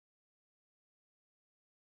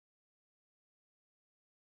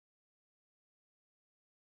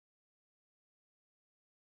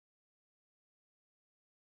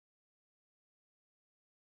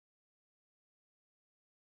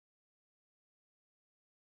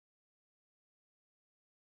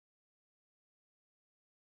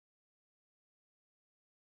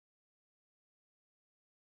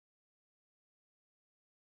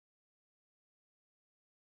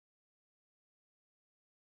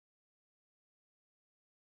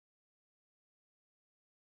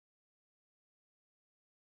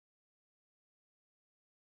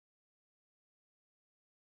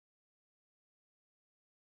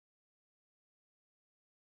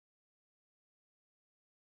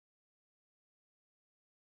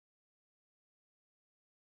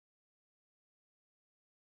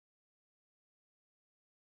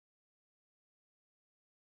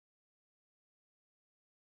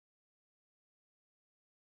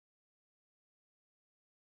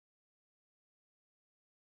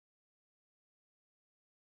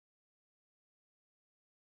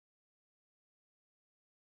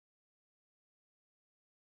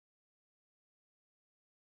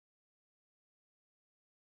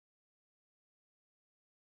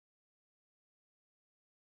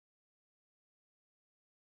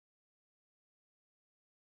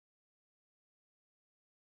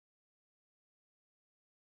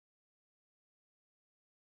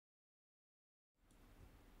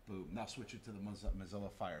Now switch it to the Mozilla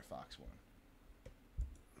Firefox one.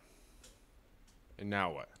 And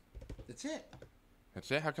now what? That's it. That's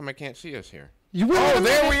it? How come I can't see us here? Oh,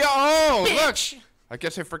 there we are. Oh, look. I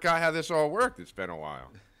guess I forgot how this all worked. It's been a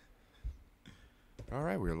while. All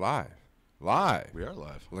right, we're live. Live. We are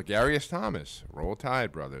live. Legarius Thomas, Roll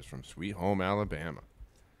Tide Brothers from Sweet Home, Alabama.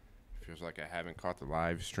 Feels like I haven't caught the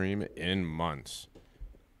live stream in months.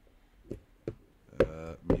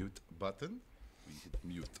 Mute button. We hit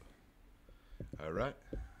mute. All right.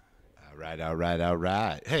 All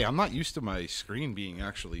right. Hey, I'm not used to my screen being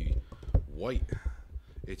actually white.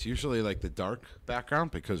 It's usually like the dark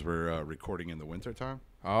background because we're recording in the wintertime.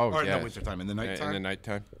 Oh, or yes. in the wintertime, in the nighttime. In the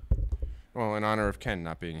nighttime. Well, in honor of Ken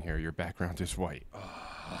not being here, your background is white.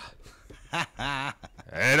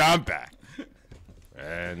 And I'm back.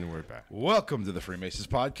 And we're back. Welcome to the Freemasons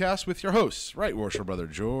Podcast with your hosts, Right Worshipful Brother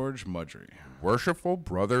George Mudry. Worshipful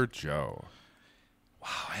Brother Joe. Wow,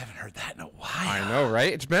 I haven't heard that in a while. I know,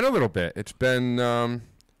 right? It's been a little bit. It's been,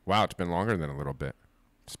 wow, it's been longer than a little bit.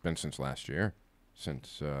 It's been since last year,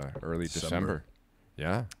 since early December.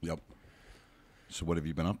 Yeah. Yep. So what have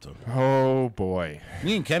you been up to? Oh, boy.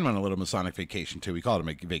 Me and Ken went on a little Masonic vacation, too. We call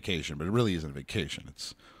it a vacation, but it really isn't a vacation.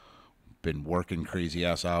 It's been working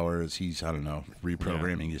crazy-ass hours. He's, I don't know,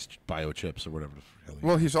 reprogramming his biochips or whatever.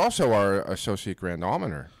 Well, he's also our Associate Grand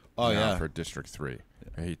Almoner for District 3.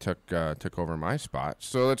 Yeah. He took over my spot.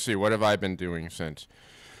 So let's see, what have I been doing since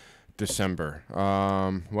December?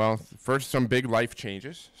 Well, first, some big life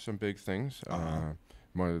changes, some big things.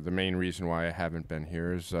 The main reason why I haven't been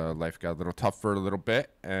here is life got a little tough for a little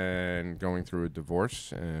bit and going through a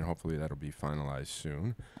divorce, and hopefully that'll be finalized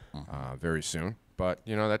soon, very soon. But,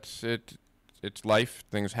 you know, that's it. It's life.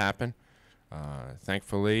 Things happen.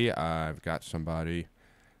 Thankfully, I've got somebody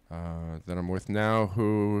that I'm with now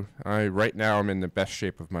who right now I'm in the best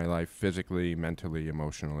shape of my life, physically, mentally,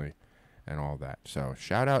 emotionally, and all that. So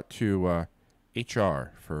shout out to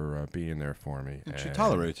HR for being there for me. And she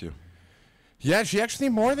tolerates you. Yeah, she actually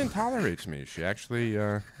more than tolerates me. She actually,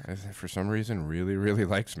 for some reason, really, really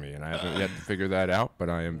likes me, and I haven't yet to figure that out, but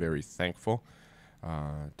I am very thankful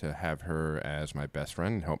to have her as my best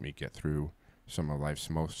friend and help me get through some of life's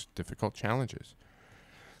most difficult challenges.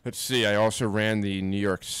 Let's see, I also ran the New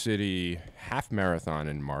York City half marathon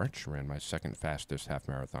in March, ran my second fastest half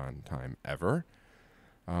marathon time ever.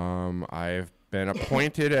 I've been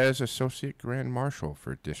appointed as Associate Grand Marshal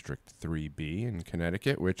for District 3B in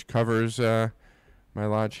Connecticut, which covers my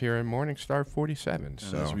lodge here in Morningstar 47.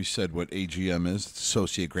 So, as we said, what AGM is,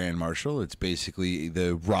 Associate Grand Marshal. It's basically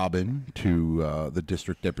the Robin to the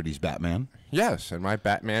District Deputy's Batman. Yes, and my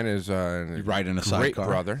Batman is you ride in a great sidecar.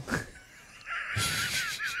 Brother.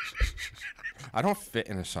 I don't fit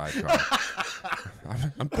in a sidecar.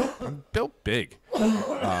 I'm built big.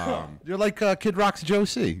 You're like Kid Rock's Joe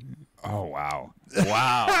C. Oh, wow.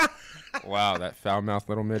 Wow. Wow, that foul-mouthed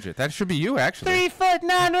little midget. That should be you, actually.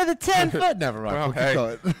 3'9" with a 10-foot. Never mind.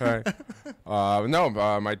 Well,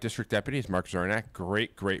 hey. My district deputy is Mark Zernak.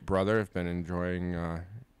 Great brother. I've been enjoying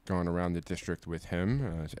going around the district with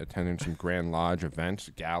him, attending some Grand Lodge events,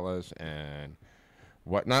 galas, and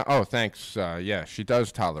whatnot. Oh, thanks. Yeah, she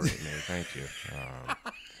does tolerate me. Thank you.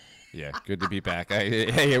 Yeah, good to be back.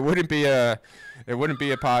 Hey, it wouldn't be a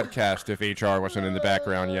podcast if HR wasn't in the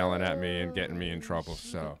background yelling at me and getting me in trouble.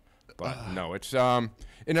 So, but no, it's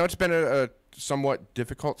it's been a somewhat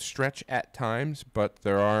difficult stretch at times, but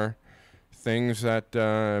there are things that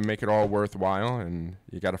make it all worthwhile, and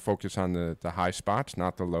you got to focus on the high spots,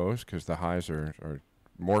 not the lows, because the highs are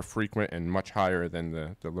more frequent and much higher than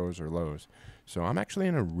the lows or lows. So I'm actually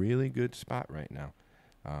in a really good spot right now.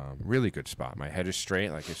 Really good spot. My head is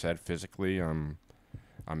straight. Like I said, physically, I'm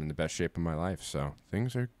in the best shape of my life. So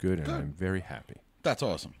things are good, and I'm very happy. That's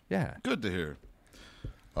awesome. Yeah. Good to hear.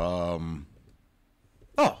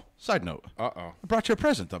 Side note. Uh-oh. I brought you a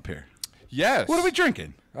present up here. Yes. What are we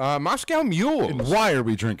drinking? Moscow Mules. And why are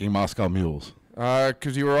we drinking Moscow Mules?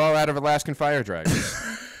 Because you were all out of Alaskan Fire Dragons.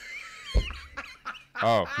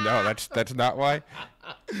 Oh, no, that's not why?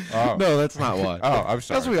 Oh. No, that's not why. Oh, I'm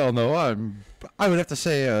sorry. As we all know, I would have to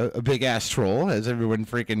say a big-ass troll, as everyone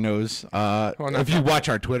freaking knows. If you watch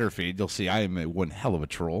our Twitter feed, you'll see I am one hell of a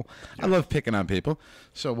troll. Yeah. I love picking on people.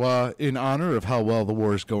 So in honor of how well the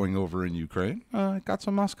war is going over in Ukraine, I got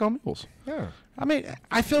some Moscow Mules. Yeah. I mean,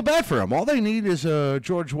 I feel bad for them. All they need is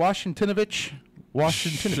George Washingtonovich.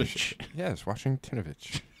 Yes,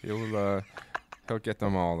 Washingtonovich. He'll get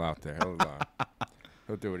them all out there.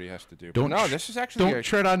 He'll do what he has to do. This is actually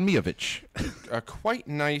tread on Miovich. A quite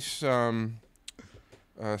nice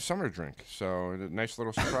summer drink. So a nice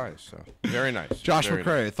little surprise. So very nice. Josh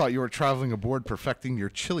McCray, I thought you were traveling aboard perfecting your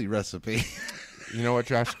chili recipe. You know what,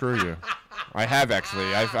 Josh? Screw you. I have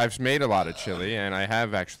actually. I've made a lot of chili, and I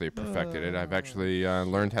have actually perfected it. I've actually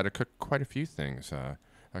learned how to cook quite a few things.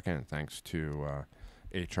 Again, thanks to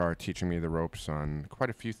HR teaching me the ropes on quite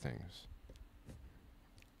a few things.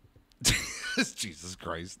 Jesus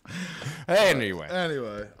Christ. Anyway.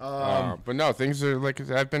 But no, things are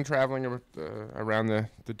like I've been traveling around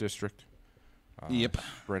the district. Yep.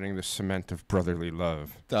 Spreading the cement of brotherly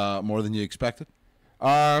love. More than you expected?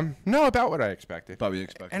 No, about what I expected. About what you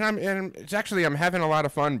expected. And it's actually I'm having a lot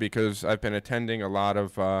of fun because I've been attending a lot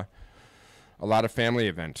of family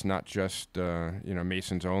events, not just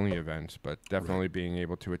Masons only events, but definitely being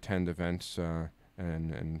able to attend events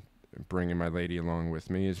and bringing my lady along with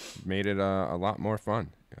me has made it a lot more fun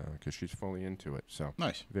because she's fully into it. So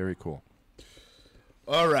nice, very cool.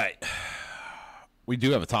 All right, we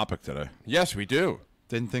do have a topic today. Yes, we do.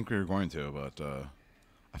 Didn't think we were going to, but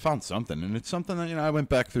I found something, and it's something that I went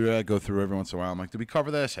back through. I go through every once in a while. I'm like, did we cover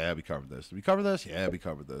this? Yeah, we covered this. Did we cover this? Yeah, we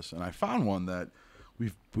covered this. And I found one that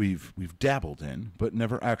we've dabbled in, but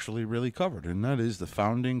never actually really covered, and that is the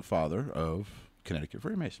founding father of Connecticut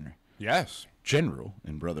Freemasonry. Yes. General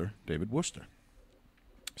and Brother David Wooster.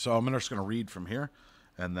 So I'm just going to read from here,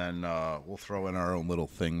 and then we'll throw in our own little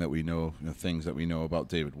thing that we know, things that we know about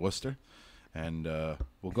David Wooster, and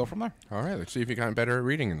we'll go from there. All right, let's see if you got better at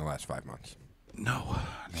reading in the last 5 months. No,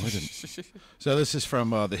 I didn't. So this is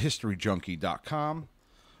from thehistoryjunkie.com,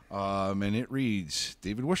 and it reads,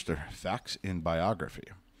 David Wooster, Facts and Biography.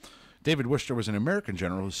 David Wooster was an American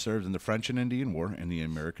general who served in the French and Indian War and the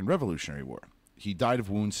American Revolutionary War. He died of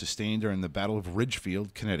wounds sustained during the Battle of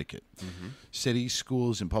Ridgefield, Connecticut. Mm-hmm. Cities,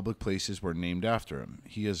 schools, and public places were named after him.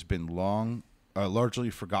 He has been largely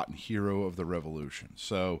forgotten hero of the Revolution.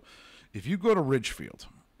 So if you go to Ridgefield,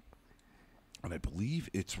 and I believe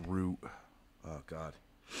it's Route,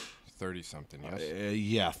 30-something,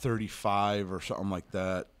 yes? 35 or something like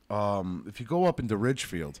that. If you go up into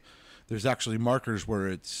Ridgefield, there's actually markers where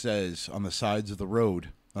it says on the sides of the road,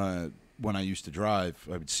 when I used to drive,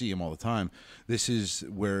 I would see them all the time. This is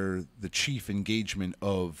where the chief engagement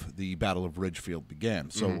of the Battle of Ridgefield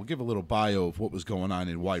began. So we'll give a little bio of what was going on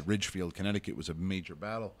and why Ridgefield, Connecticut was a major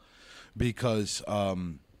battle. Because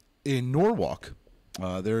in Norwalk,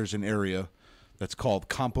 there's an area that's called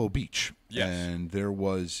Campo Beach. Yes. And there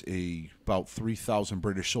was about 3,000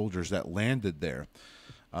 British soldiers that landed there.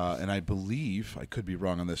 And I believe, I could be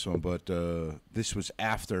wrong on this one, but this was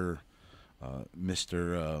after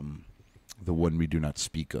Mr. The one we do not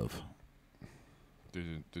speak of.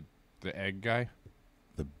 The egg guy?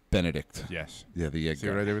 The Benedict. Yes. Yeah, the egg See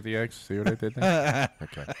guy. what I did with the eggs? See what I did there?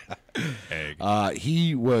 Okay. Egg.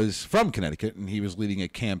 He was from Connecticut, and he was leading a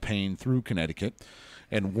campaign through Connecticut.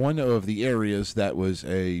 And one of the areas that was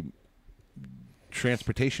a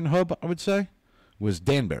transportation hub, I would say, was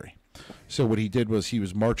Danbury. So what he did was he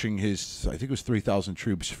was marching his, I think it was 3,000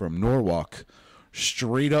 troops from Norwalk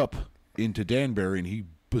straight up into Danbury, and he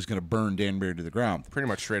was going to burn Danbury to the ground. Pretty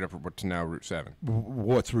much straight up what's now Route 7.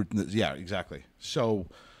 What's Route? Yeah, exactly. So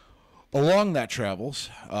along that travels,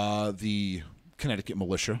 the Connecticut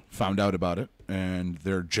militia found out about it, and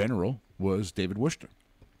their general was David Wooster.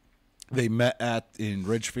 They met in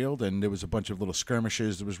Ridgefield, and there was a bunch of little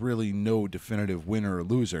skirmishes. There was really no definitive winner or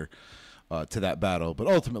loser to that battle, but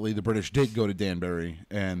ultimately the British did go to Danbury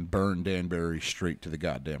and burn Danbury straight to the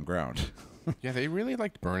goddamn ground. Yeah, they really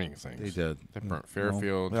liked burning things. They did. They burnt Fairfield.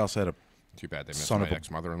 Well, they also had a Too bad they missed son my of a-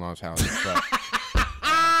 ex-mother-in-law's house. But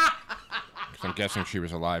 'cause I'm guessing she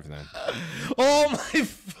was alive then. Oh my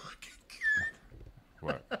fucking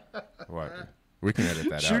What? We can edit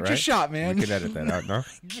that out, Shoot right? your shot, man. We can edit that out, no?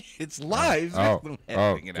 It's live. Oh,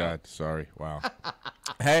 Editing it out. God, sorry. Wow.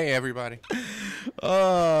 Hey, everybody.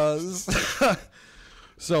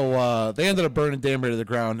 So they ended up burning Danbury to the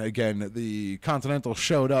ground. Again, the Continental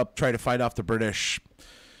showed up, tried to fight off the British.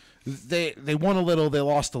 They won a little, they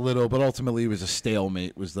lost a little, but ultimately it was a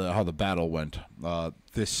stalemate was how the battle went.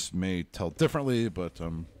 This may tell differently, but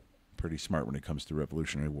I'm pretty smart when it comes to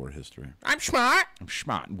Revolutionary War history. I'm smart. I'm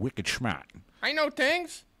smart, wicked smart. I know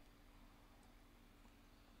things.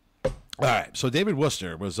 All right, so David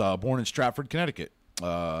Wooster was born in Stratford, Connecticut,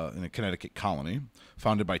 in a Connecticut colony,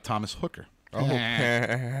 founded by Thomas Hooker. Oh.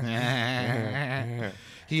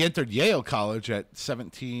 He entered Yale College in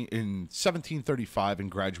 1735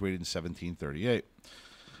 and graduated in 1738.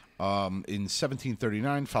 In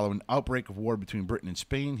 1739, following an outbreak of war between Britain and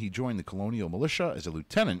Spain, he joined the colonial militia as a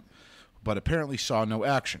lieutenant, but apparently saw no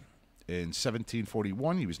action. In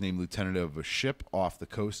 1741, he was named lieutenant of a ship off the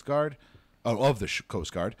Coast Guard,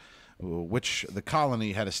 Coast Guard, which the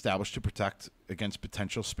colony had established to protect against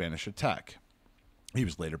potential Spanish attack. He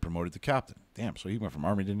was later promoted to captain. Damn, so he went from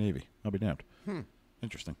Army to Navy. I'll be damned.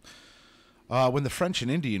 Interesting. When the French and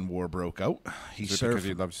Indian War broke out, he served. Because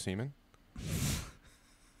he loved seamen?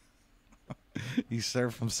 He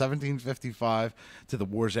served from 1755 to the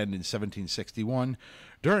war's end in 1761,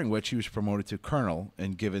 during which he was promoted to colonel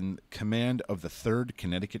and given command of the 3rd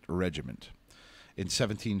Connecticut Regiment. In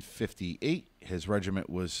 1758, his regiment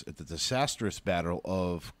was at the disastrous Battle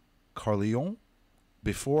of Carleon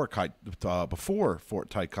before Fort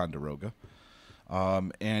Ticonderoga,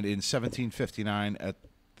 and in 1759 at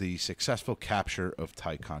the successful capture of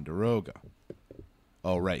Ticonderoga.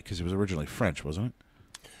 Oh, right, because it was originally French, wasn't it?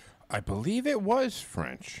 I believe it was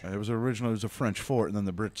French. It was a French fort, and then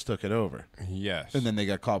the Brits took it over. Yes. And then they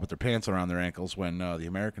got caught with their pants around their ankles when the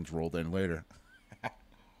Americans rolled in later.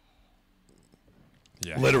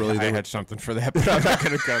 Yeah, literally, I had something for that, but I'm not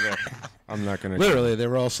going to go there. I'm not going to. Literally, they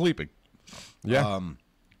were all sleeping. Yeah.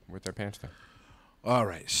 With their pants down. All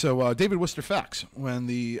right. So, David Wooster facts. When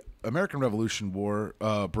the American Revolution War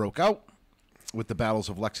broke out with the battles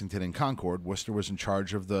of Lexington and Concord, Wooster was in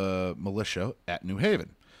charge of the militia at New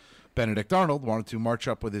Haven. Benedict Arnold wanted to march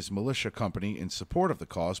up with his militia company in support of the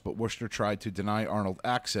cause, but Wooster tried to deny Arnold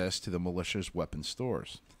access to the militia's weapon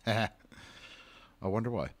stores. I wonder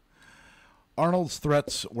why. Arnold's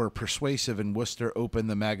threats were persuasive, and Wooster opened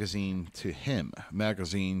the magazine to him.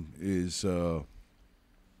 Magazine is, well,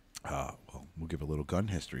 we'll give a little gun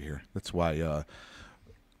history here. That's why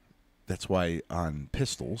on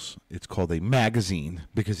pistols it's called a magazine,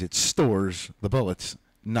 because it stores the bullets,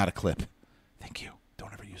 not a clip. Thank you.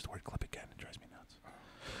 Don't ever use the word clip again. It drives me nuts.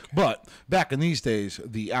 But back in these days,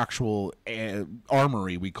 the actual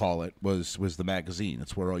armory, we call it, was the magazine.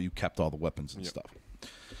 It's where you kept all the weapons and stuff.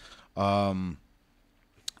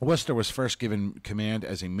 Wooster was first given command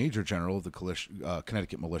as a major general of the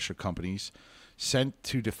Connecticut militia companies sent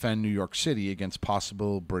to defend New York City against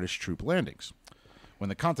possible British troop landings. When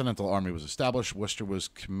the Continental Army was established, Wooster was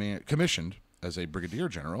commissioned as a brigadier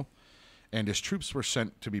general, and his troops were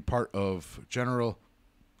sent to be part of General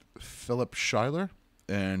Philip Schuyler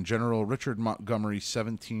and General Richard Montgomery's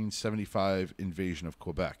 1775 invasion of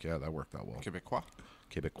Quebec. Yeah, that worked out well.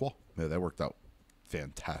 Quebecois. Yeah, that worked out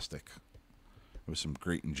fantastic. There was some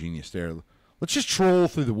great ingenious there. Let's just troll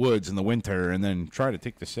through the woods in the winter and then try to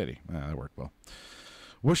take the city. That worked well.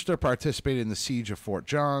 Wooster participated in the siege of Fort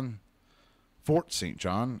St.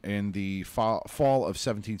 John in the fall of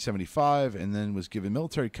 1775, and then was given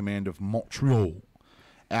military command of Montreal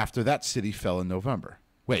after that city fell in November.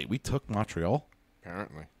 Wait, we took Montreal?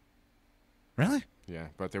 Apparently. Really? Yeah,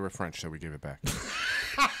 but they were French, so we gave it back.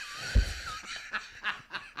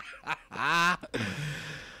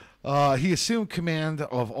 He assumed command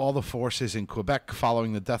of all the forces in Quebec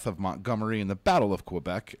following the death of Montgomery in the Battle of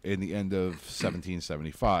Quebec in the end of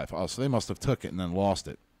 1775. Oh, so they must have took it and then lost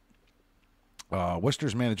it.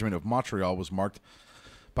 Wooster's management of Montreal was marked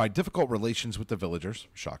by difficult relations with the villagers,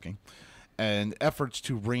 shocking, and efforts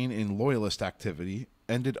to rein in loyalist activity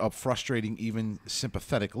ended up frustrating even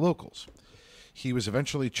sympathetic locals. He was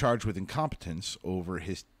eventually charged with incompetence over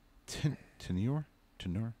his tenure,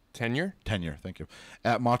 thank you,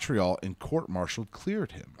 at Montreal, and court-martialed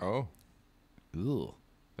cleared him. Oh. Ugh.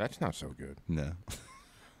 That's not so good. No.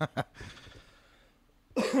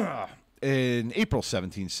 In April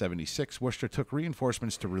 1776, Wooster took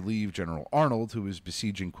reinforcements to relieve General Arnold, who was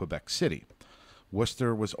besieging Quebec City.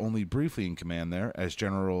 Wooster was only briefly in command there, as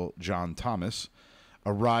General John Thomas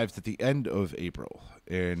arrived at the end of April.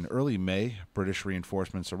 In early May, British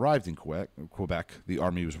reinforcements arrived in Quebec. The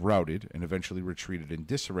army was routed and eventually retreated in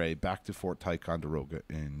disarray back to Fort Ticonderoga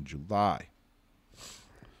in July.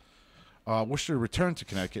 Wooster returned to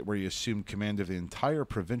Connecticut, where he assumed command of the entire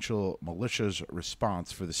provincial militia's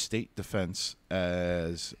response for the state defense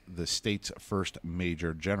as the state's first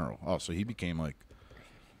major general. Oh, so he became like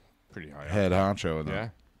pretty high head honcho.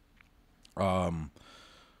 Yeah.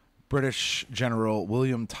 British General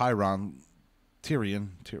William Tyron,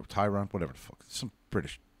 whatever the fuck, some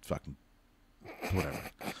British fucking whatever,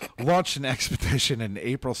 launched an expedition in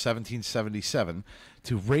April 1777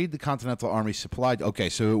 to raid the Continental Army supply. Okay,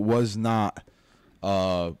 so it was not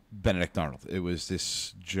Benedict Arnold. It was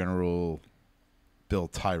this General Bill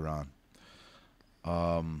Tyron.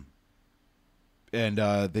 And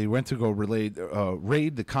they went to go raid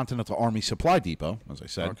the Continental Army Supply Depot, as I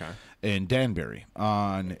said, in Danbury.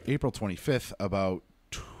 On April 25th, about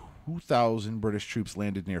 2,000 British troops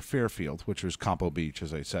landed near Fairfield, which was Campo Beach,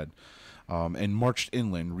 as I said, and marched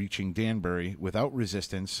inland, reaching Danbury without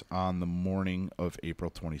resistance on the morning of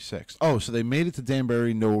April 26th. Oh, so they made it to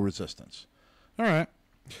Danbury, no resistance. All right.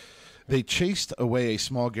 They chased away a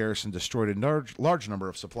small garrison, destroyed a large number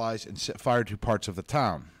of supplies, and set fire to parts of the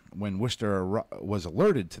town. When Wooster was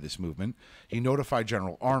alerted to this movement, he notified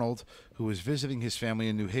General Arnold, who was visiting his family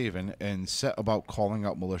in New Haven, and set about calling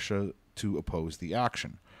out militia to oppose the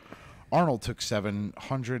action. Arnold took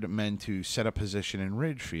 700 men to set up position in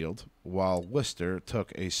Ridgefield, while Wooster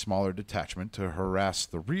took a smaller detachment to harass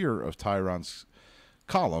the rear of Tyron's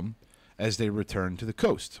column as they returned to the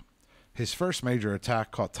coast. His first major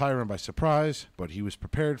attack caught Tyron by surprise, but he was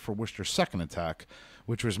prepared for Wooster's second attack,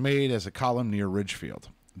 which was made as a column near Ridgefield.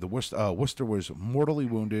 The Wooster was mortally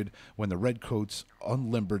wounded when the Redcoats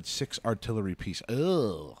unlimbered 6 artillery pieces.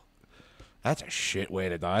 Ugh. That's a shit way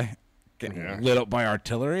to die. Getting lit up by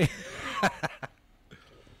artillery.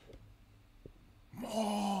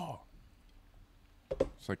 More.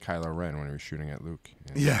 It's like Kylo Ren when he was shooting at Luke.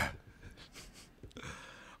 Yeah.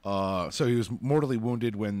 So he was mortally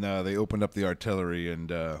wounded when they opened up the artillery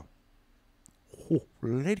and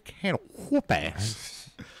laid can whoop ass.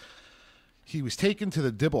 He was taken to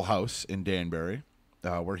the Dibble House in Danbury,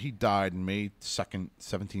 where he died May 2nd,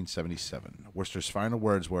 1777. Worcester's final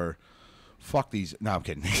words were, "Fuck these." No, I'm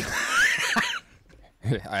kidding.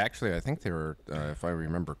 I think they were, if I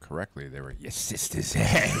remember correctly, they were your sister's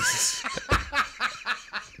ass.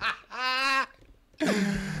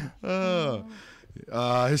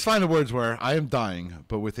 His final words were, "I am dying,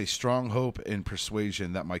 but with a strong hope and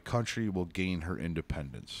persuasion that my country will gain her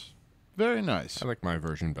independence." Very nice. I like my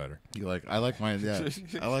version better. I like mine. Yeah,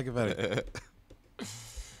 I like it better.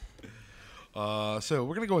 So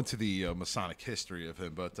we're gonna go into the Masonic history of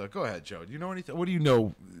him, but go ahead, Joe. Do you know anything? What do you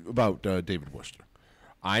know about David Wooster?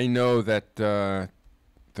 I know that the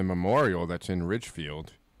memorial that's in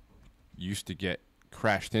Ridgefield used to get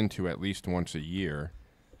crashed into at least once a year,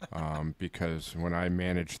 because when I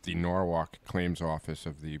managed the Norwalk claims office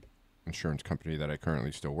of the insurance company that I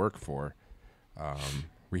currently still work for,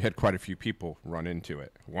 we had quite a few people run into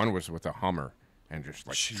it. One was with a Hummer and just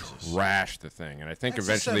like trashed the thing. And I think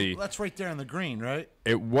eventually that's right there on the green, right?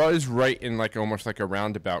 It was right in like almost like a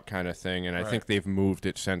roundabout kind of thing. And I think they've moved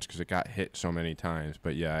it since because it got hit so many times.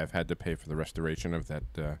 But yeah, I've had to pay for the restoration of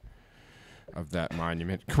that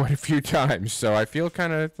monument quite a few times. So I feel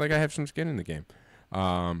kind of like I have some skin in the game.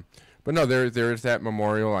 But no, there is that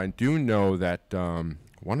memorial. I do know that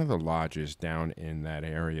one of the lodges down in that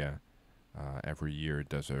area every year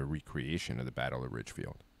does a recreation of the Battle of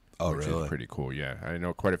Ridgefield. Oh, which really? is pretty cool, yeah. I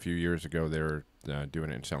know quite a few years ago they were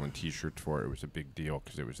doing it and selling T-shirts for it. It was a big deal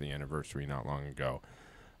because it was the anniversary not long ago.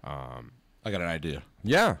 I got an idea.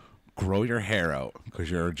 Yeah. Grow your hair out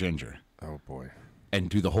because you're a ginger. Oh, boy. And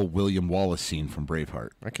do the whole William Wallace scene from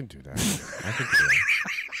Braveheart. I can do that. I can do that.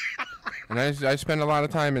 And I spend a lot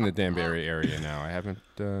of time in the Danbury area now. I haven't,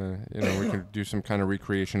 we can do some kind of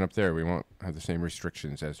recreation up there. We won't have the same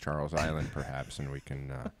restrictions as Charles Island, perhaps, and we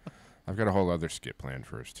can... I've got a whole other skit planned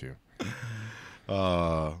for us, too.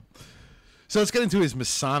 So let's get into his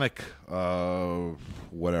Masonic,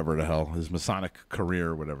 whatever the hell, his Masonic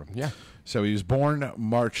career or whatever. Yeah. So he was born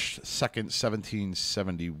March 2nd,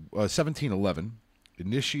 1711.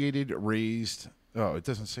 Initiated, raised... Oh, it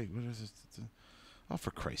doesn't say... What is it? Oh,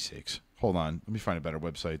 for Christ's sakes. Hold on. Let me find a better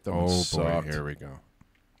website. That one sucked. Here we go.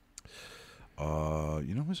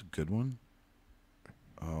 You know who's a good one?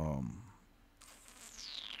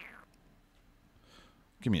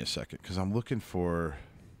 Give me a second, because I'm looking for...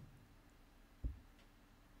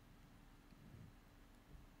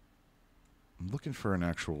 an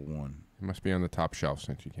actual one. It must be on the top shelf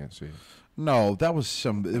since you can't see it. No, that was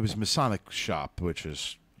it was Masonic Shop, which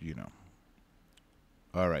is,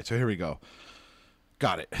 All right, so here we go.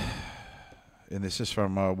 Got it. And this is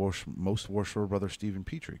from Most Worshipful Brother Stephen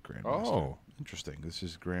Petrie, Grand Master. Oh. Interesting. This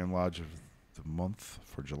is Grand Lodge of the month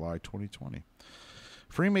for July 2020.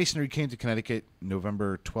 Freemasonry came to Connecticut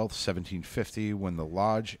November 12, 1750, when the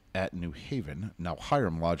lodge at New Haven, now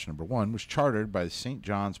Hiram Lodge No. 1, was chartered by the St.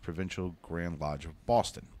 John's Provincial Grand Lodge of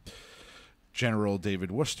Boston. General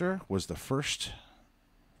David Wooster was the first...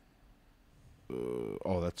 look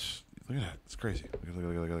at that. It's crazy.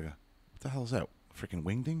 Look. What the hell is that? Freaking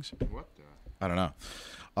wingdings? What the? I don't know.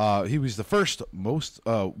 He was the first most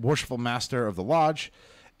worshipful master of the lodge,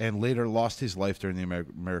 and later lost his life during the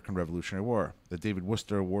American Revolutionary War. The David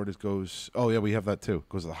Wooster Award goes... Oh, yeah, we have that, too.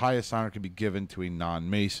 Goes the highest honor can be given to a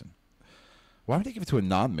non-Mason. Why would they give it to a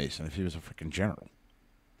non-Mason if he was a freaking general?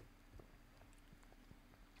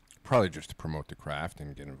 Probably just to promote the craft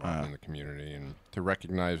and get involved in the community and to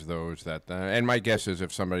recognize those that... and my guess is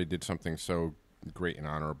if somebody did something so great and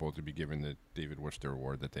honorable to be given the David Wooster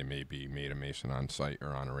Award that they may be made a Mason on site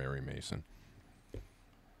or honorary Mason.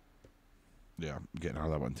 Yeah, I'm getting out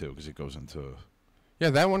of that one, too, because it goes into... Yeah,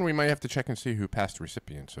 that one we might have to check and see who past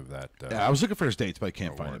recipients of that. Yeah, I was looking for his dates, but I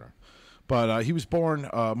can't find it. But he was born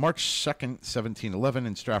March 2nd, 1711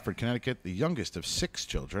 in Stratford, Connecticut, the youngest of 6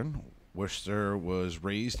 children. Wooster was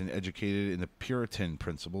raised and educated in the Puritan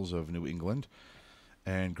principles of New England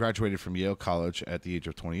and graduated from Yale College at the age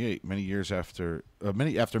of 28. Many years after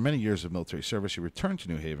many years of military service, he returned to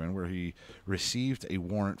New Haven, where he received a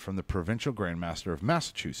warrant from the Provincial Grand Master of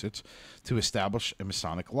Massachusetts to establish a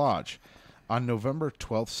Masonic lodge. On November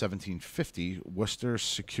 12, 1750, Wooster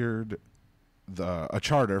secured a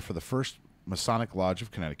charter for the first Masonic Lodge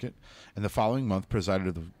of Connecticut, and the following month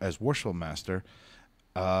presided as Worshipful Master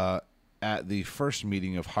at the first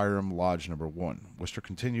meeting of Hiram Lodge No. 1. Wooster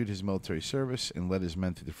continued his military service and led his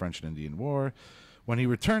men through the French and Indian War. When he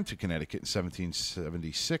returned to Connecticut in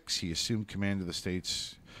 1776, he assumed command of the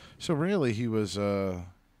states. So really, he was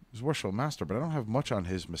Worshipful Master, but I don't have much on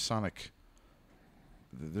his Masonic.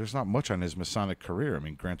 There's not much on his Masonic career. I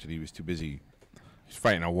mean, granted, he was too busy. He's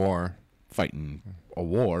fighting a war.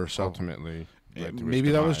 So ultimately,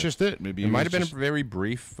 maybe that was just it. Maybe it might have been a very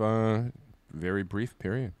brief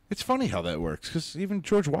period. It's funny how that works, because even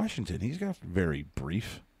George Washington, he's got very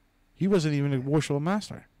brief. He wasn't even a Worshipful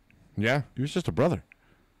Master. Yeah, he was just a brother.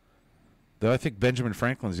 Though I think Benjamin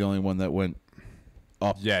Franklin's the only one that went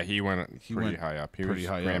up. Yeah, he went pretty high up. He was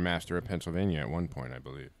high Grand Master of Pennsylvania at one point, I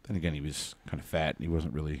believe. Then again, he was kind of fat. And he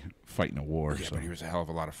wasn't really fighting a war. Yeah, but he was a hell of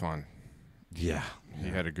a lot of fun. Yeah. He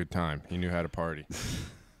had a good time. He knew how to party.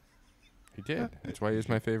 He did. That's why he's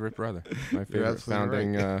my favorite brother. My favorite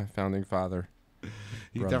founding father.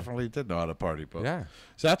 He definitely did know how to party, but yeah.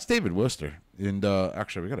 So that's David Wooster. And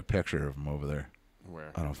actually, we got a picture of him over there.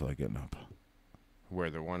 Where? I don't feel like getting up. Where,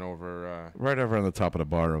 the one over? Right over on the top of the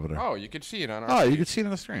bar over there. Oh, you could see it on our. Oh, you could see it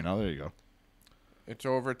on the screen. Oh, there you go. It's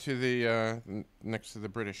over to the next to the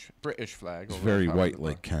British flag. It's very white,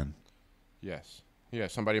 like Ken. Yes. Yeah,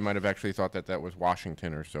 somebody might have actually thought that was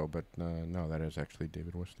Washington or so, but no, that is actually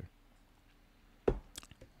David Wooster.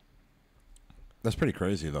 That's pretty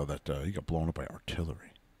crazy, though, that he got blown up by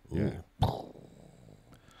artillery. Yeah.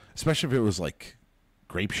 Especially if it was, like,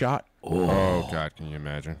 grape shot. Oh, God, can you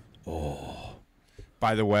imagine? Oh.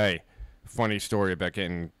 By the way, funny story about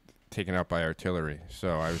getting taken out by artillery.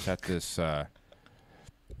 So I was at this,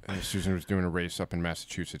 Susan was doing a race up in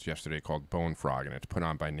Massachusetts yesterday called Bone Frog, and it's put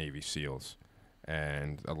on by Navy SEALs.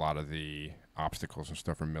 And a lot of the obstacles and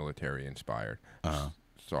stuff are military inspired.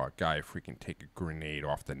 Saw a guy freaking take a grenade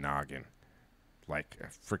off the noggin. Like,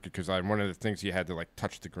 freaking, because one of the things you had to, like,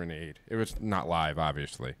 touch the grenade. It was not live,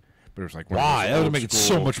 obviously. But it was like one why? That would make it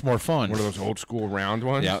so much more fun. One of those old school round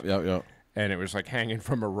ones. Yep. And it was, like, hanging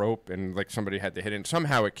from a rope, and, like, somebody had to hit it. And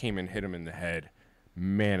somehow it came and hit him in the head.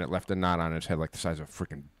 Man, it left a knot on his head like the size of a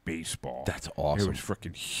freaking baseball. That's awesome. It was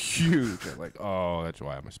freaking huge. I'm like, oh, that's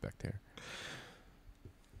why I'm a spectator.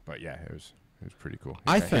 But yeah, it was pretty cool.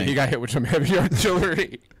 I think he got hit with some heavy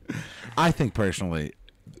artillery. I think personally,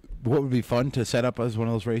 what would be fun to set up as one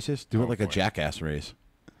of those races? Do it like a jackass race.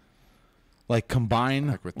 Like combine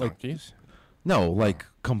like with donkeys? No, like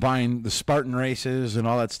combine the Spartan races and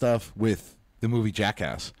all that stuff with the movie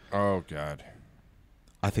Jackass. Oh God.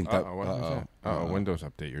 I think that. Windows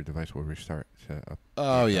update. Your device will restart.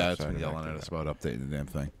 Oh yeah, it's been yelling at us about updating the damn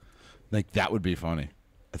thing. Like that would be funny.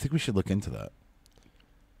 I think we should look into that.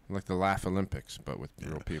 Like the Laugh Olympics, but with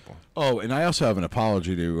real people. Oh, and I also have an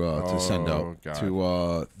apology to send out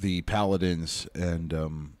to the Paladins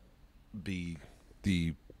and the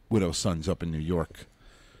Widow's Sons up in New York,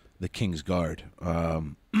 the King's Guard.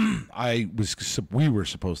 We were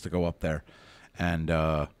supposed to go up there and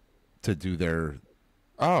to do their.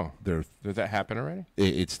 Oh, did that happen already?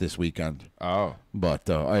 It's this weekend. Oh, but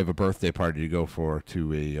I have a birthday party to go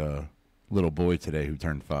to a little boy today who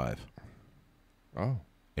turned 5. Oh.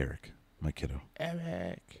 Eric, my kiddo.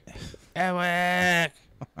 Eric.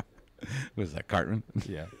 Was that Cartman?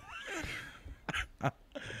 Yeah.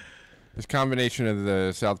 This combination of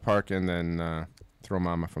the South Park and then Throw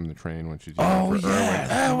Mama from the Train when she's for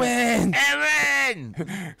Erwin.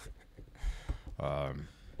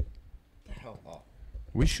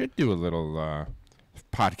 We should do a little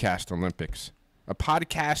podcast Olympics. A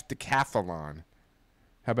podcast decathlon.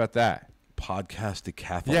 How about that? Podcast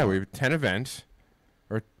decathlon? Yeah, we have 10 events.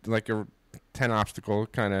 Or like a 10 obstacle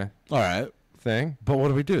kind of thing. But what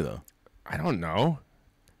do we do, though? I don't know.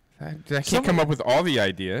 I can't come up with all the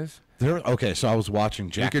ideas. Okay, so I was watching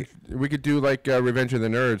Jack. We could do like Revenge of the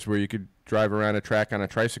Nerds, where you could drive around a track on a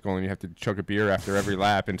tricycle and you have to chug a beer after every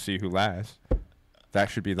lap and see who lasts. That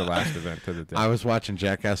should be the last event of the day. I was watching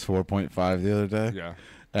Jackass 4.5 the other day. Yeah.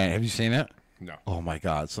 Have you seen it? No. Oh my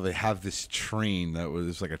God! So they have this train that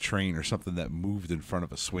was like a train or something that moved in front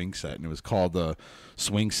of a swing set, and it was called the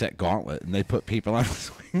Swing Set Gauntlet, and they put people on the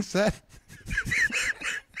swing set.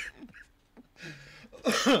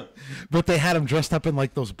 But they had them dressed up in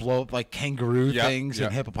like those blow up like kangaroo things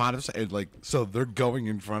and hippopotamus, and like so they're going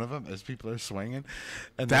in front of them as people are swinging,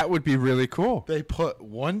 and that would be really cool. They put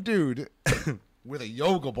one dude with a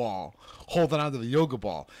yoga ball holding onto the yoga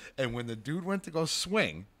ball, and when the dude went to go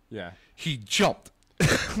swing. Yeah, he jumped.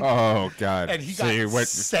 Oh God! And he got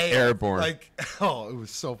sailed, airborne. Like, oh, it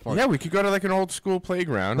was so funny. Yeah, we could go to like an old school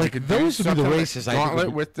playground. Like those would be the races. Like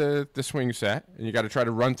gauntlet with the swing set, and you got to try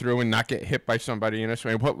to run through and not get hit by somebody in a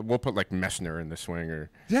swing. We'll put like Messner in the swing, or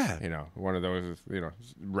one of those,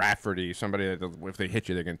 Rafferty. Somebody that if they hit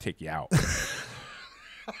you, they're gonna take you out.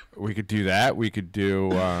 We could do that. We could do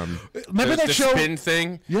remember that show spin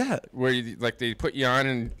thing? Yeah, where they put you on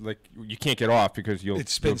and like you can't get off because it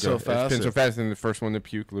spins so fast. It spins so fast, and the first one to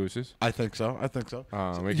puke loses. I think so.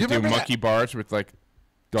 We could do monkey bars with like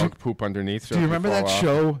dog poop underneath. So do you remember that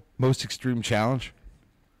show, Most Extreme Challenge?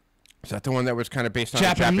 Is that the one that was kind of based on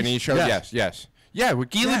a Japanese show? Yes. Yeah, with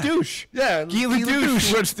Guy Ledouche. Yeah, Guy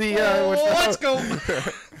Ledouche. What's the? Let's go.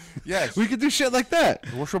 Yes, we could do shit like that.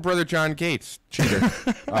 Wooster brother John Gates, cheater,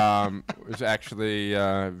 was actually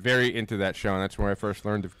very into that show, and that's where I first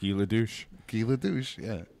learned of Guy Ledouche. Guy Ledouche,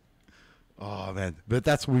 yeah. Oh man, but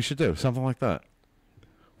that's what we should do, something like that.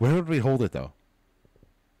 Where would we hold it though?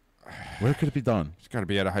 Where could it be done? It's got to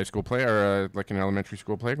be at a high school play or like an elementary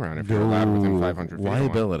school playground if you're allowed within 500 feet.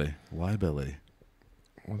 Liability. Well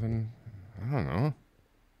then, I don't know.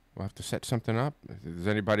 We'll have to set something up. Does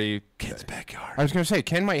anybody... Kid's backyard. I was going to say,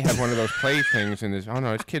 Ken might have one of those play things in his... Oh,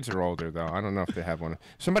 no, his kids are older, though. I don't know if they have one.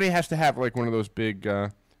 Somebody has to have, like, one of those big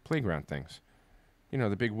playground things.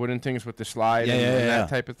 The big wooden things with the slide and that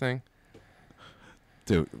type of thing.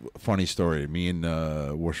 Dude, funny story. Me and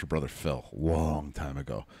Wooster brother Phil, long time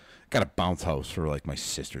ago, got a bounce house for, like, my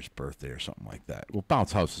sister's birthday or something like that. Well,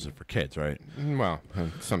 bounce houses are for kids, right? Well,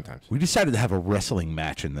 sometimes. We decided to have a wrestling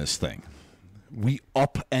match in this thing. We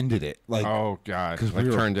upended it, like oh god, because we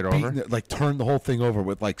turned it over, turned the whole thing over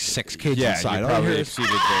with like 6 kids inside. You probably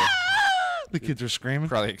exceeded the kids are screaming.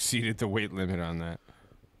 Probably exceeded the weight limit on that.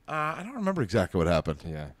 I don't remember exactly what happened.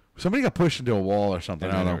 Yeah, somebody got pushed into a wall or something.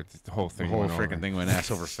 I don't know. The whole freaking thing went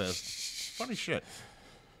ass over fist. Funny shit.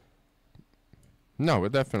 No,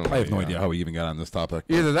 it definitely. I have no idea how we even got on this topic.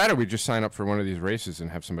 Either that, or we just sign up for one of these races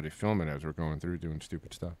and have somebody film it as we're going through doing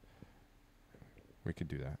stupid stuff. We could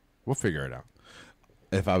do that. We'll figure it out.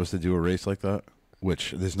 If I was to do a race like that,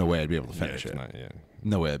 which there's no way I'd be able to finish it.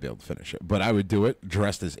 No way I'd be able to finish it. But I would do it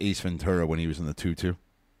dressed as Ace Ventura when he was in the tutu.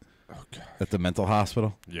 Oh, God. At the mental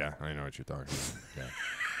hospital. Yeah, I know what you're talking about.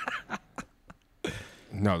 Yeah.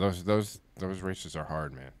 No, those races are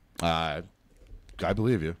hard, man. I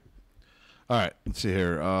believe you. All right, let's see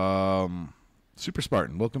here. Super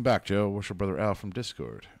Spartan, welcome back, Joe. What's your brother Al from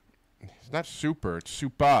Discord? It's not super, it's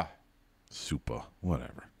super. Super,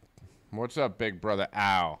 whatever. What's up, big brother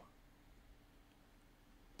Al?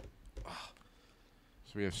 So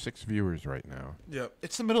we have 6 viewers right now. Yep.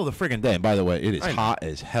 It's the middle of the friggin' day. And by the way, it is hot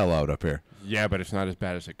as hell out up here. Yeah, but it's not as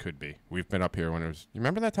bad as it could be. We've been up here when it was... You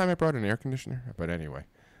remember that time I brought an air conditioner? But anyway.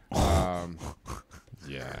 Yeah.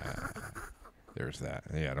 There's that.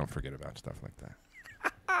 Yeah, don't forget about stuff like that.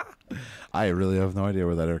 I really have no idea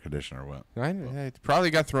where that air conditioner went. It probably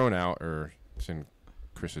got thrown out, or it's in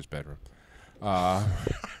Chris's bedroom. We'll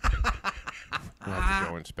have to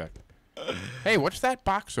go inspect. Hey, what's that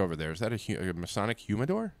box over there? Is that a Masonic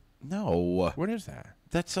humidor? No. What is that?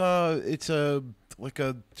 That's it's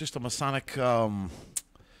just a Masonic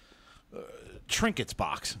trinkets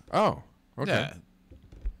box. Oh, okay.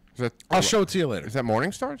 Yeah. I'll show it to you later. Is that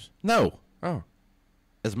Morning Stars? No. Oh.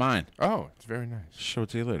 It's mine. Oh, it's very nice. Show it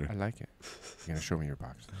to you later. I like it. You're gonna show me your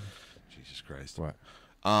box. Jesus Christ. What?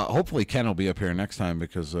 Hopefully Ken will be up here next time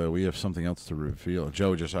because we have something else to reveal.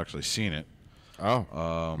 Joe just actually seen it.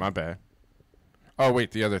 Oh, my bad. Oh,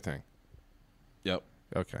 wait, the other thing. Yep.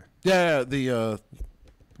 Okay. Yeah,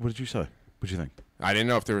 what did you say? What'd you think? I didn't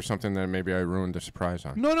know if there was something that maybe I ruined the surprise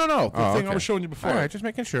on. No. The thing I was showing you before. All right, just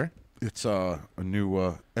making sure. It's a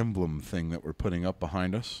new emblem thing that we're putting up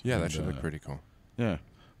behind us. Yeah, that should look pretty cool. Yeah,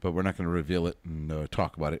 but we're not going to reveal it and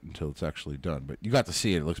talk about it until it's actually done. But you got to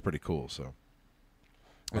see it. It looks pretty cool, so.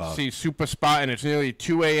 Let's see, Super Spot, and it's nearly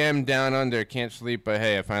 2 a.m. down under. Can't sleep, but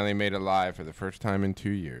hey, I finally made it live for the first time in 2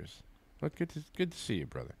 years. Look, good to see you,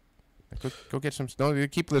 brother. Go get some. No,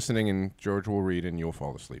 keep listening, and George will read, and you'll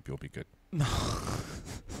fall asleep. You'll be good.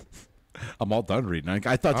 I'm all done reading.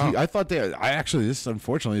 I thought this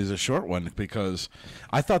unfortunately is a short one because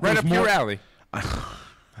I thought right up more, your alley.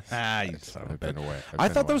 I've been away. I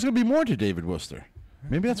thought there was going to be more to David Wooster.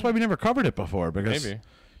 Maybe that's why we never covered it before. Because, maybe.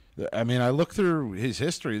 I mean, I looked through his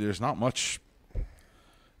history. There's not much.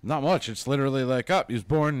 Not much. It's literally like, he was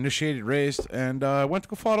born, initiated, raised, and went to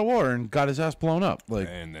go fight a war and got his ass blown up. Like,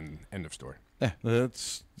 and then end of story. Yeah,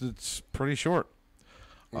 it's pretty short.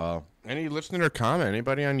 Any listener comment?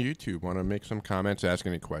 Anybody on YouTube want to make some comments, ask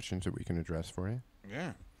any questions that we can address for you?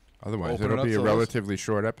 Yeah. Otherwise, it'll be a relatively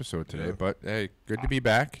short episode today. Yeah. But hey, good to be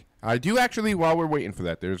back. I do actually, while we're waiting for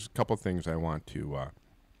that, there's a couple things I want to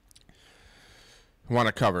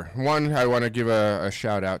cover. One, I want to give a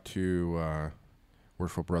shout out to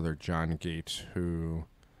worshipful brother John Gates, who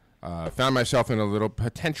found myself in a little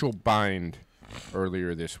potential bind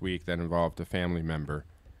earlier this week that involved a family member,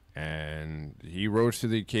 and he rose to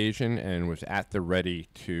the occasion and was at the ready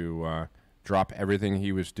to drop everything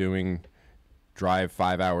he was doing, drive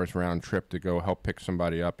 5 hours round trip to go help pick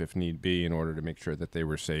somebody up if need be in order to make sure that they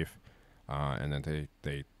were safe, and then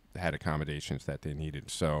they had accommodations that they needed.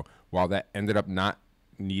 So while that ended up not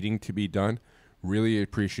needing to be done, really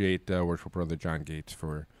appreciate worshipful brother John Gates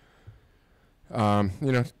for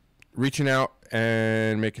reaching out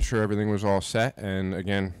and making sure everything was all set. And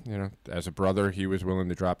again, as a brother, he was willing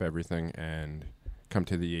to drop everything and come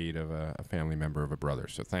to the aid of a family member of a brother.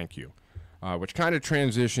 So thank you. Which kind of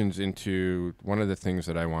transitions into one of the things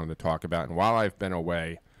that I wanted to talk about. And while I've been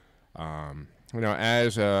away,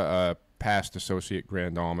 as a past associate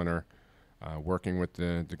Grand Almoner, working with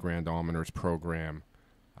the Grand Almoners program,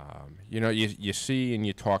 you see and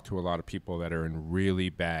you talk to a lot of people that are in really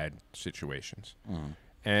bad situations. Mm.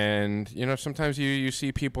 And, sometimes you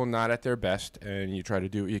see people not at their best, and you try to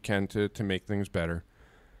do what you can to make things better.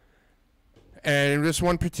 And this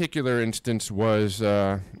one particular instance was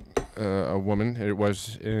a woman. It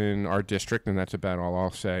was in our district, and that's about all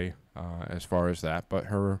I'll say as far as that. But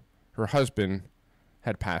her husband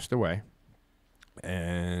had passed away,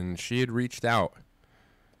 and she had reached out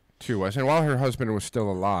to us. And while her husband was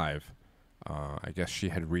still alive, I guess she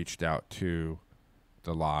had reached out to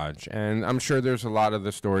the lodge. And I'm sure there's a lot of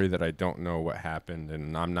the story that I don't know what happened,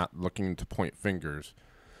 and I'm not looking to point fingers.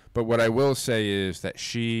 But what I will say is that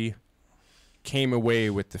she came away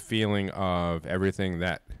with the feeling of everything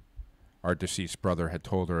that our deceased brother had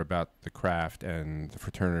told her about the craft and the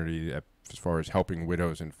fraternity as far as helping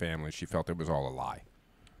widows and families. She felt it was all a lie.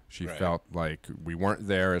 She felt like we weren't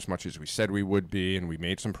there as much as we said we would be, and we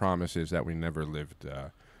made some promises that we never lived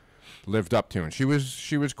up to. And she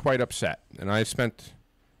was quite upset. And I spent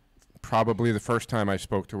probably the first time I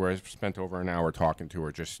spoke to her, I spent over an hour talking to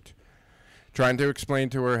her, just trying to explain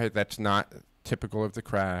to her, hey, that's not typical of the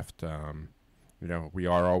craft. We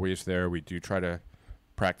are always there. We do try to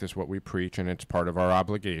practice what we preach, and it's part of our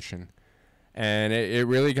obligation. And it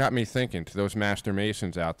really got me thinking. To those Master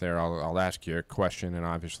Masons out there, I'll ask you a question, and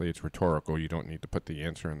obviously it's rhetorical. You don't need to put the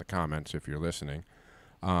answer in the comments if you're listening.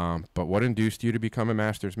 But what induced you to become a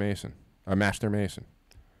Master Mason?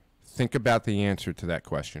 Think about the answer to that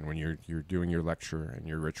question when you're doing your lecture and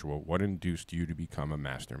your ritual. What induced you to become a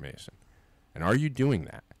Master Mason? And are you doing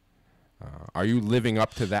that? Are you living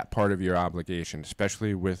up to that part of your obligation,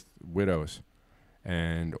 especially with widows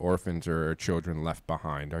and orphans or children left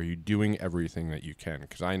behind? Are you doing everything that you can?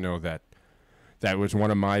 Because I know that was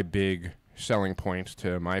one of my big selling points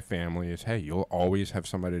to my family is, hey, you'll always have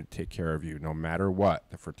somebody to take care of you. No matter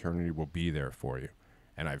what, the fraternity will be there for you.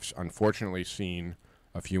 And I've unfortunately seen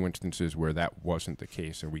a few instances where that wasn't the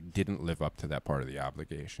case, and we didn't live up to that part of the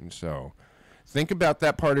obligation. So think about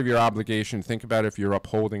that part of your obligation. Think about if you're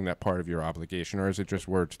upholding that part of your obligation, or is it just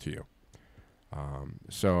words to you?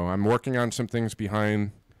 So I'm working on some things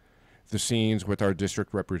behind the scenes with our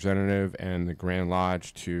district representative and the Grand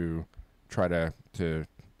Lodge to try to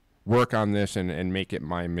work on this and make it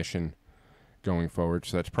my mission going forward.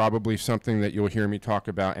 So that's probably something that you'll hear me talk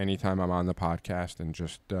about anytime I'm on the podcast, and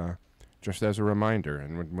just as a reminder.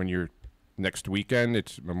 And when you're next weekend,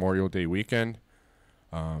 it's Memorial Day weekend,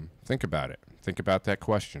 think about it. Think about that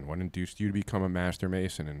question. What induced you to become a Master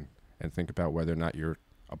Mason? And think about whether or not you're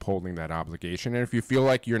upholding that obligation. And if you feel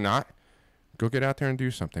like you're not, go get out there and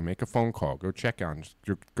do something. Make a phone call. Go check on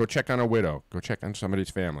a widow. Go check on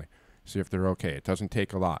somebody's family. See if they're okay. It doesn't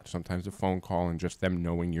take a lot. Sometimes a phone call and just them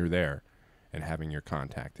knowing you're there and having your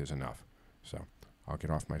contact is enough. So I'll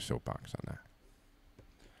get off my soapbox on that.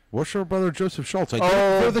 What's your brother Joseph Schultz? I did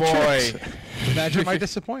it for the chicks. Imagine my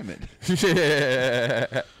disappointment.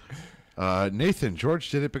 Nathan,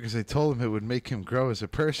 George did it because they told him it would make him grow as a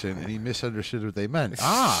person, and he misunderstood what they meant.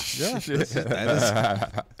 Yes.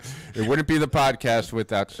 It wouldn't be the podcast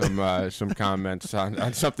without some comments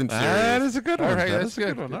on something serious. That is a good one. All right, that's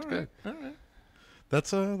good. All right.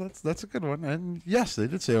 That's a good one. And yes, they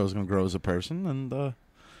did say I was going to grow as a person,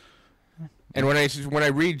 and when I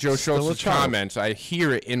read Joe Still Schultz's a child. comments, I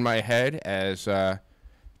hear it in my head as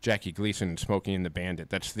Jackie Gleason Smokey and the Bandit.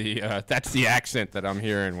 That's the accent that I'm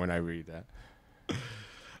hearing when I read that.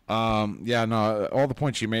 yeah, no, all the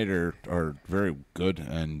points you made are very good,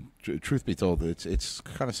 and truth be told, it's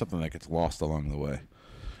kind of something that gets lost along the way,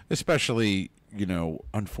 especially, you know,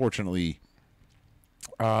 unfortunately,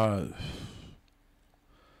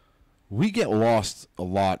 we get lost a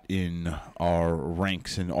lot in our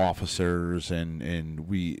ranks and officers, and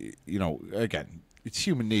we, you know, again, it's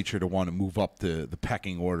human nature to want to move up the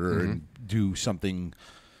pecking order and do something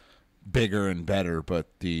bigger and better, but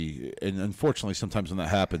and unfortunately sometimes when that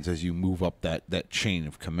happens, as you move up that chain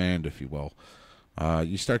of command, if you will,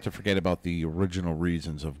 you start to forget about the original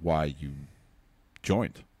reasons of why you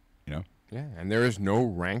joined, you know? Yeah, and there is no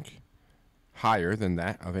rank higher than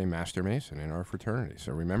that of a Master Mason in our fraternity,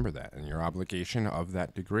 so remember that, and your obligation of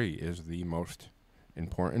that degree is the most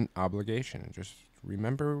important obligation, and just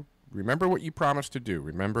remember what you promised to do,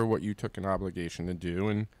 remember what you took an obligation to do,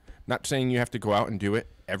 and not saying you have to go out and do it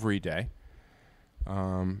every day,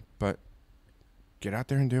 but get out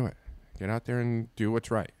there and do it. Get out there and do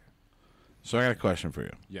what's right. So I got a question for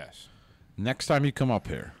you. Yes. Next time you come up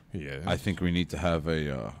here, Yes. I think we need to have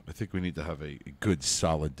a good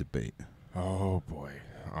solid debate. Oh boy.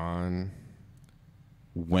 On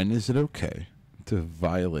When is it okay to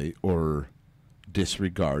violate or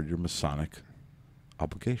disregard your Masonic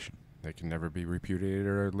obligation? they can never be repudiated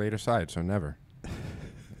or laid aside, so never.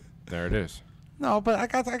 There it is. No, but I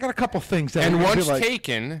got a couple things that And are once like,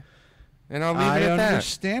 taken, and I'll leave I it at that.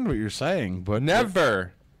 understand what you're saying, but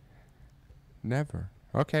Never. Never.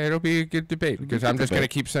 Okay, it'll be a good debate because I'm just going to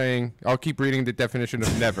keep saying, I'll keep reading the definition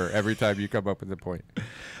of never every time you come up with a point.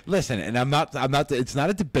 Listen, and I'm not. It's not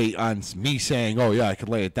a debate on me saying, "Oh yeah, I could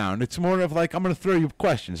lay it down." It's more of like I'm going to throw you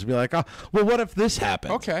questions and be like, "Oh, well, what if this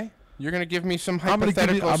happened?" Okay, you're going to give me some I'm going to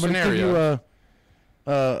hypothetical give scenario. you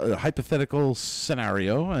a hypothetical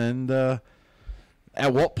scenario, and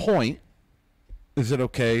at what point is it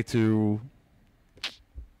okay to?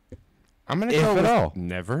 I'm going to if go at with all.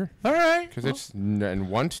 never All right, because it's and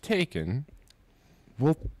once taken,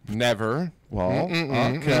 well, never.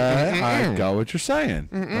 okay, I got what you're saying.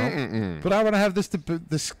 But I want to have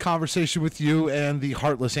this conversation with you and the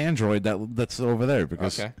heartless android that's over there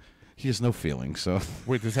because he has no feelings. So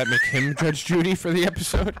Wait, does that make him Judge Judy for the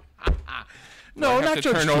episode? no, I have not to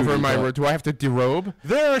Judge turn Judy, over my. but Do I have to derobe?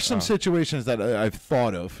 there are some situations that I've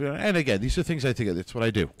thought of, and again, these are things I think that's what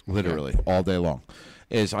I do literally all day long.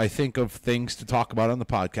 Is I think of things to talk about on the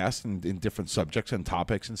podcast and in different subjects and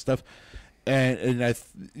topics and stuff, and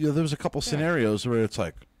there was a couple scenarios where it's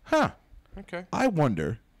like, Okay. I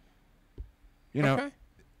wonder, Okay.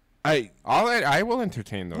 I will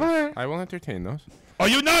entertain those. Alright. I will entertain those. Are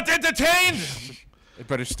you not entertained?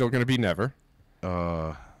 But it's still going to be never.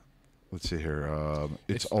 Let's see here.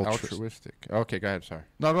 It's altruistic. Okay, go ahead. Sorry.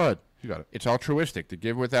 No, go ahead. You got it. It's altruistic to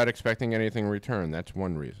give without expecting anything in return. That's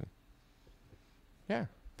one reason. Yeah,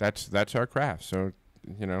 that's our craft. So,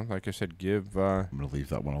 you know, like I said, give. I'm gonna leave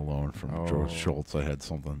that one alone from George Oh. Schultz. I had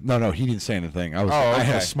something. No, he didn't say anything. I okay.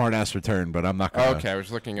 had a smart ass return, but I'm not gonna. Okay, I was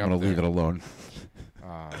looking up. I'm gonna leave it alone.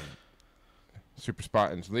 Super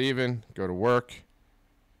Spartan's leaving. Go to work.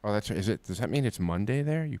 Oh, that's is it. Does that mean it's Monday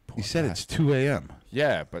there? You poor He said it's bastard. 2 a.m.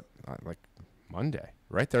 Yeah, but like Monday,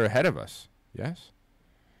 right? They're ahead of us. Yes.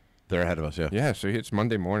 They're ahead of us. Yeah. Yeah. So it's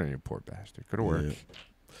Monday morning. You poor bastard. Go to work. Yeah.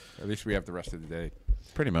 At least we have the rest of the day.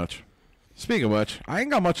 Pretty much. Speaking of which, I ain't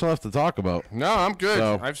got much left to talk about. No, I'm good.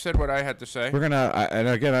 So- I've said what I had to say. We're gonna, and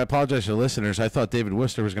again, I apologize to listeners. I thought David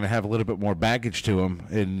Wooster was gonna have a little bit more baggage to him,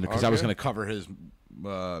 because I was Okay. gonna cover his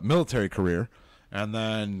military career, and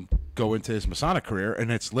then go into his Masonic career,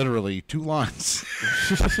 and it's literally 2 lines.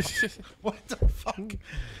 What the fuck?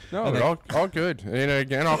 No, And all good. And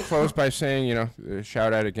again, I'll close by saying, you know,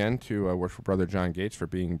 shout out again to worshipful brother John Gates for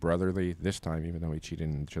being brotherly this time, even though he cheated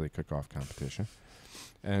in the chili cook-off competition.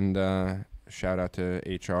 And shout out to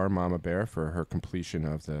HR Mama Bear for her completion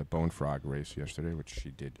of the Bone Frog race yesterday, which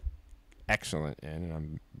she did excellent in, and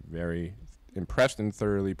I'm very impressed and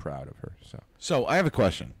thoroughly proud of her. So I have a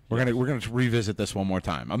question. We're gonna revisit this one more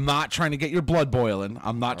time. I'm not trying to get your blood boiling.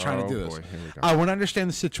 I'm not trying to do this. Boy, here we go. I want to understand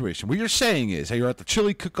the situation. What you're saying is, hey, you're at the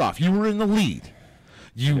chili cook-off. You were in the lead.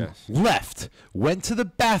 You Yes. left, went to the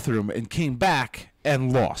bathroom, and came back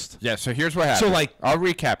and lost. Yeah, so here's what happened. So, like- I'll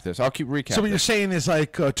recap this. I'll keep recapping. So what you're saying is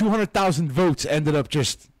like 200,000 votes ended up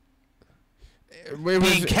just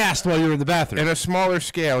being cast while you were in the bathroom. in a smaller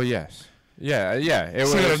scale, yes. Yeah. It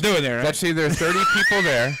See what I'm doing there, right? Let's see, there's 30 people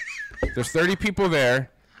there. There's 30 people there.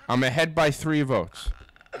 I'm ahead by 3 votes.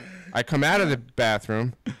 I come out of the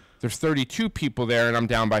bathroom. There's 32 people there, and I'm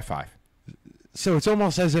down by 5. So it's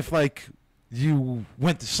almost as if, like, you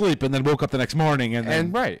went to sleep and then woke up the next morning and then...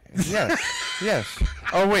 And right. Yes. Yes.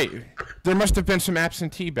 Oh, wait. There must have been some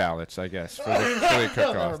absentee ballots, I guess, for the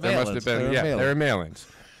cook-off. There must have been. Yeah, there were mail-ins.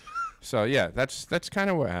 So, yeah, that's kind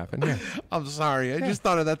of what happened. Yeah. I'm sorry. I just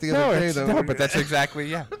thought of that the other day, though. No, but that's exactly,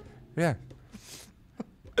 yeah. Yeah.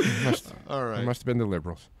 All right. It must have been the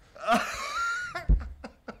liberals.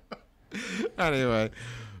 Anyway,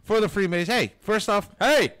 for the Freemasons, hey, first off,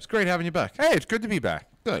 hey, it's great having you back. Hey, it's good to be back.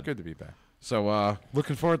 Good. It's good to be back. So,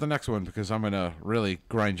 looking forward to the next one because I'm going to really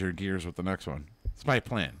grind your gears with the next one. It's my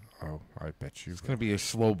plan. Oh, I bet you. It's going to be a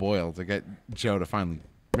slow boil to get Joe to finally...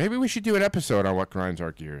 Maybe we should do an episode on what grinds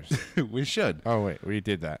our gears. We should. Oh, wait, we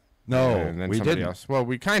did that. No, and then we somebody didn't. else. Well,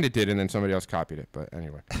 we kind of did, and then somebody else copied it. But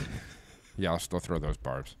anyway. Yeah, I'll still throw those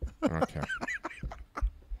barbs. I don't care.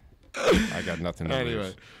 I got nothing to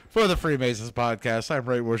lose. For the Freemasons podcast, I'm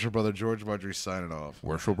Right Worship Brother George Mudry signing off.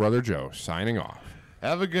 Worship Brother Joe signing off.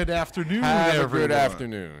 Have a good afternoon, Have everyone. a good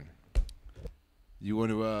afternoon. You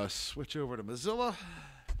want to switch over to Mozilla?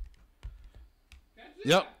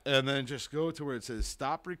 Yep, and then just go to where it says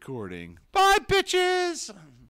stop recording. Bye, bitches!